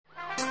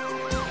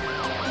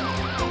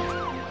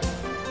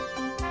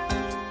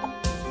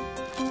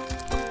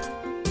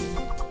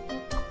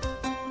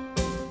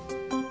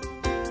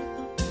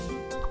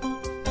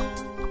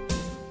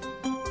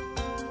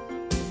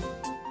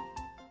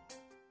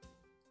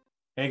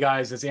Hey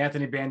guys, it's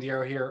Anthony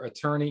Bandiero here,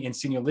 attorney and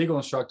senior legal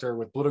instructor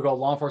with Blue to Gold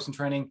Law Enforcement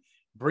Training,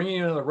 bringing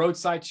you the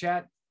roadside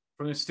chat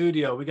from the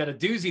studio. We got a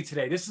doozy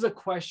today. This is a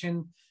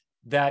question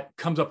that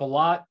comes up a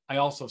lot. I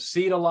also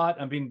see it a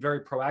lot. I'm being very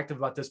proactive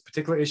about this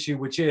particular issue,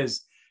 which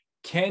is,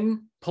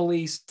 can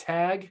police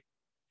tag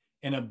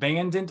an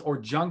abandoned or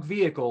junk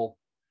vehicle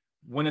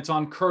when it's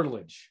on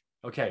curtilage?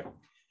 Okay,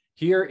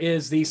 here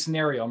is the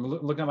scenario. I'm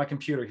looking at my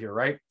computer here,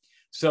 right?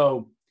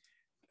 So,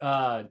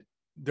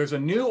 there's a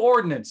new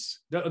ordinance.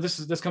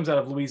 This comes out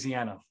of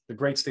Louisiana, the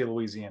great state of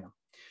Louisiana.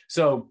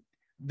 So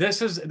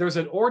there's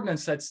an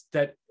ordinance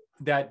that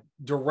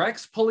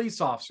directs police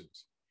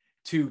officers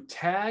to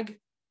tag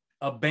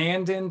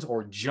abandoned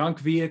or junk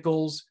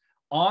vehicles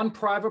on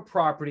private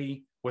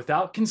property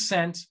without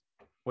consent,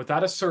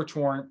 without a search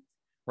warrant,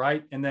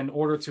 right? And then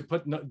order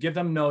to give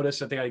them notice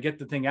that they got to get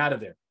the thing out of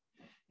there.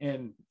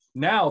 And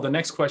now the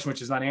next question,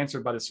 which is not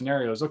answered by the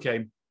scenario, is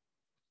okay,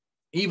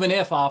 even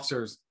if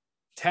officers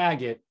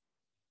tag it,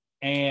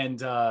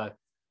 and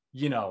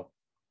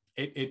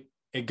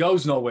it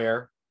goes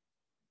nowhere,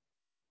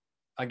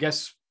 I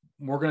guess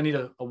we're going to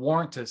need a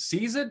warrant to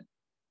seize it.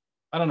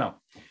 I don't know.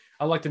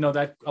 I'd like to know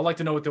that. I'd like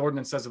to know what the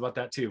ordinance says about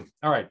that too.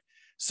 All right.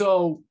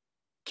 So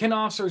can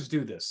officers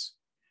do this?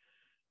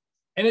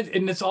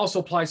 And this also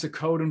applies to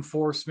code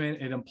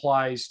enforcement. It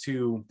applies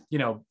to,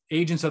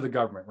 agents of the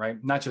government,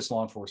 right? Not just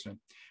law enforcement.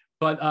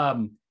 But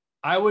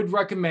I would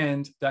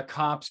recommend that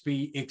cops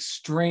be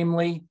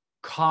extremely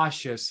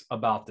cautious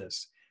about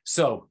this.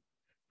 So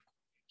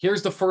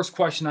here's the first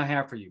question I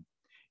have for you.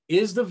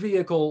 Is the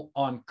vehicle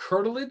on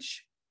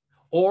curtilage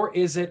or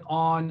is it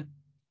on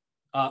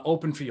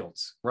open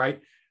fields,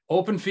 right?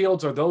 Open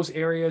fields are those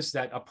areas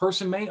that a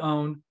person may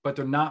own, but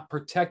they're not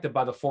protected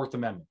by the Fourth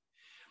Amendment.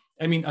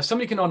 I mean,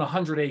 somebody can own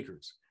 100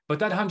 acres, but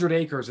that 100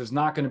 acres is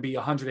not going to be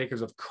 100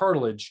 acres of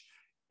curtilage.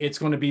 It's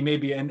going to be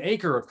maybe an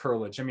acre of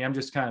curtilage. I mean,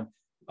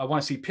 I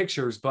want to see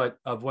pictures, but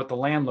of what the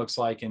land looks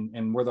like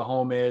and where the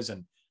home is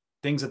and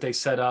things that they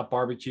set up,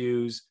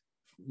 barbecues,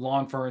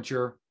 lawn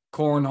furniture,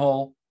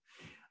 cornhole.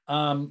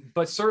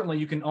 But certainly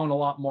you can own a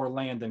lot more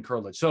land than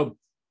curtilage. So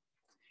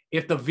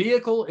if the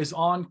vehicle is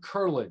on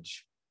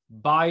curtilage,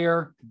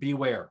 buyer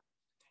beware.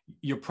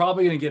 You're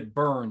probably going to get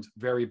burned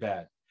very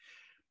bad.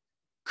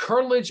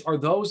 Curtilage are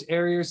those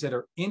areas that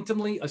are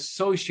intimately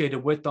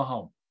associated with the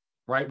home,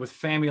 right? With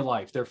family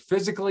life. They're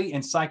physically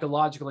and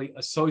psychologically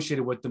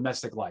associated with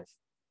domestic life.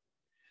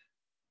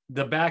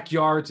 The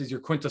backyards is your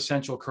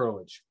quintessential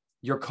curtilage.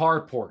 Your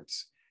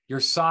carports,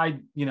 your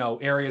side,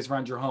 areas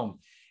around your home.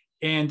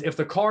 And if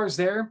the car is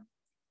there,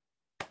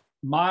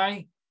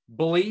 my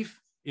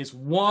belief is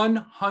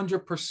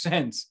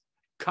 100%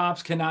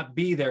 cops cannot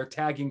be there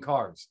tagging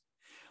cars.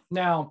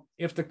 Now,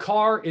 if the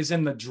car is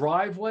in the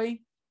driveway,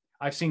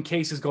 I've seen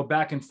cases go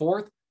back and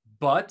forth,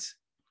 but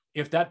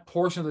if that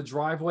portion of the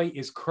driveway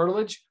is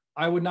curtilage,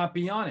 I would not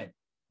be on it.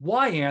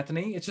 Why,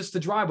 Anthony? It's just the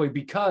driveway,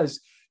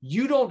 because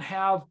you don't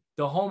have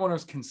the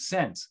homeowner's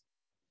consent,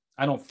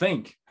 I don't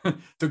think,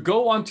 to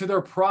go onto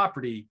their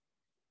property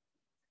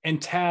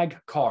and tag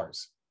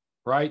cars,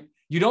 right?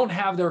 You don't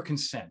have their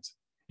consent.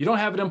 You don't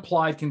have an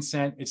implied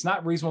consent. It's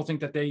not reasonable to think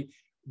that they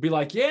be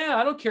like, yeah,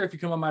 I don't care if you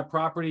come on my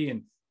property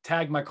and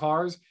tag my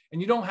cars. And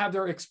you don't have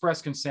their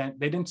express consent.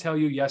 They didn't tell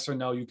you yes or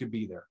no, you could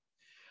be there.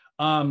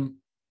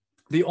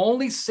 The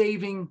only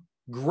saving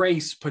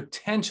grace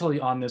potentially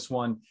on this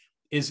one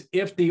is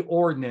if the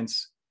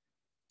ordinance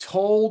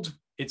told,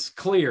 it's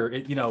clear,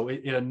 it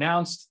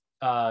announced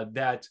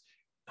that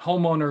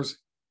homeowners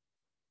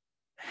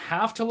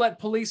have to let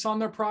police on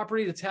their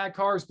property to tag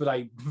cars, but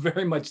I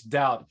very much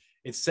doubt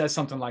it says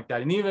something like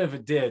that. And even if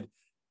it did,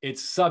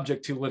 it's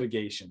subject to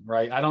litigation,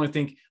 right? I don't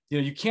think,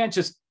 you can't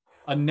just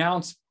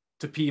announce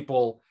to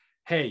people,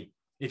 hey,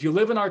 if you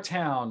live in our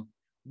town,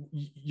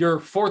 your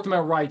Fourth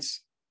Amendment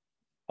rights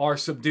are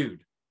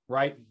subdued,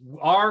 right?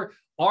 Our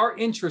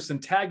interest in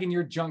tagging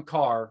your junk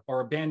car or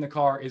abandoned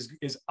car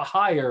is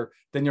higher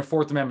than your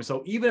Fourth Amendment.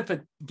 So even if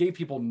it gave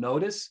people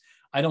notice,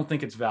 I don't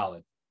think it's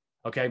valid.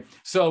 Okay.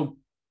 So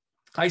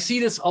I see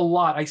this a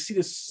lot. I see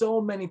this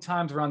so many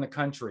times around the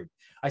country.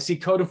 I see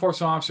code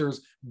enforcement officers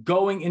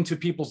going into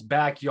people's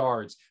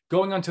backyards,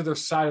 going onto their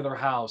side of their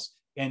house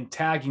and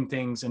tagging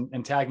things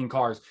and tagging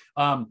cars.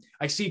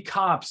 I see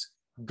cops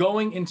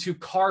going into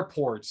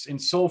carports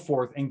and so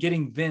forth and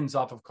getting VINs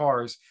off of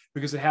cars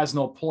because it has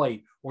no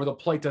plate or the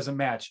plate doesn't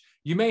match.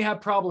 You may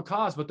have probable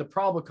cause, but the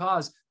probable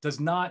cause does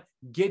not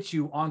get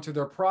you onto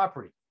their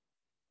property.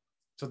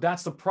 So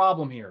that's the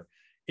problem here.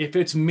 If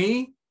it's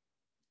me,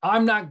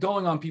 I'm not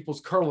going on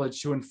people's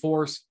curtilage to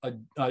enforce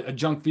a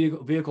junk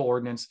vehicle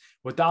ordinance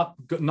I'll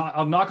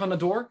knock on the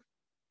door,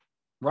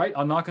 right?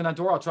 I'll knock on that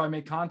door. I'll try to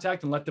make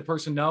contact and let the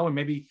person know and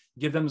maybe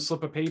give them a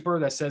slip of paper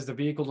that says the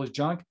vehicle is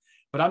junk.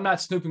 But I'm not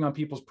snooping on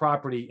people's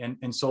property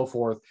and so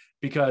forth,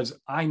 because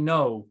I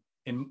know,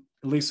 at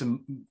least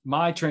in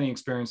my training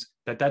experience,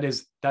 that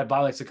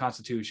violates the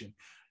Constitution.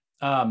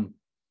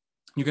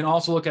 You can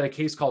also look at a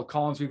case called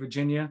Collins v.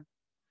 Virginia,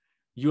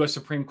 U.S.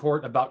 Supreme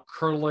Court, about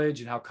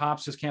curtilage and how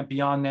cops just can't be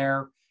on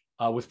there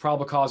with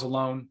probable cause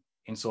alone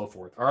and so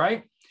forth. All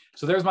right.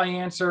 So there's my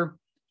answer.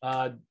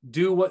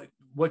 Do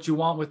what you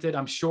want with it.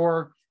 I'm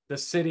sure the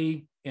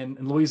city in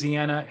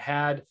Louisiana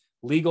had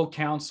legal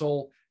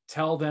counsel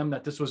tell them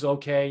that this was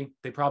okay.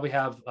 They probably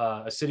have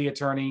a city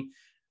attorney.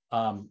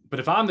 But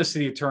if I'm the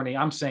city attorney,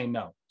 I'm saying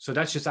no. So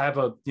that's just,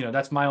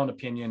 that's my own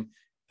opinion.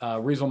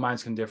 Reasonable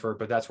minds can differ,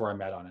 but that's where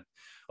I'm at on it.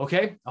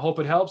 Okay. I hope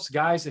it helps,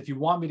 guys. If you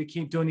want me to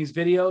keep doing these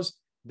videos,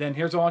 then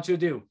here's what I want you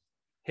to do.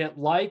 Hit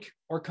like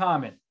or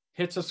comment,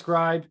 hit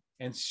subscribe,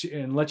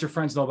 and let your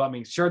friends know about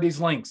me. Share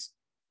these links.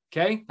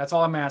 Okay. That's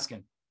all I'm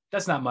asking.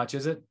 That's not much,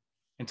 is it?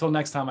 Until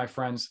next time, my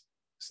friends,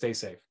 stay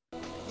safe.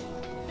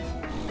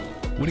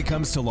 When it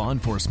comes to law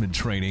enforcement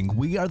training,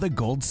 we are the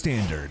gold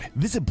standard.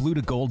 Visit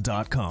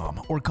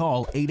bluetogold.com or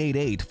call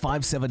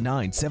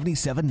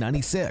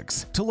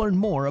 888-579-7796 to learn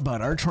more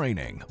about our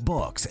training,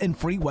 books, and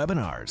free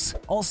webinars.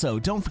 Also,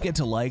 don't forget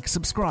to like,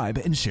 subscribe,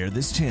 and share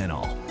this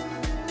channel.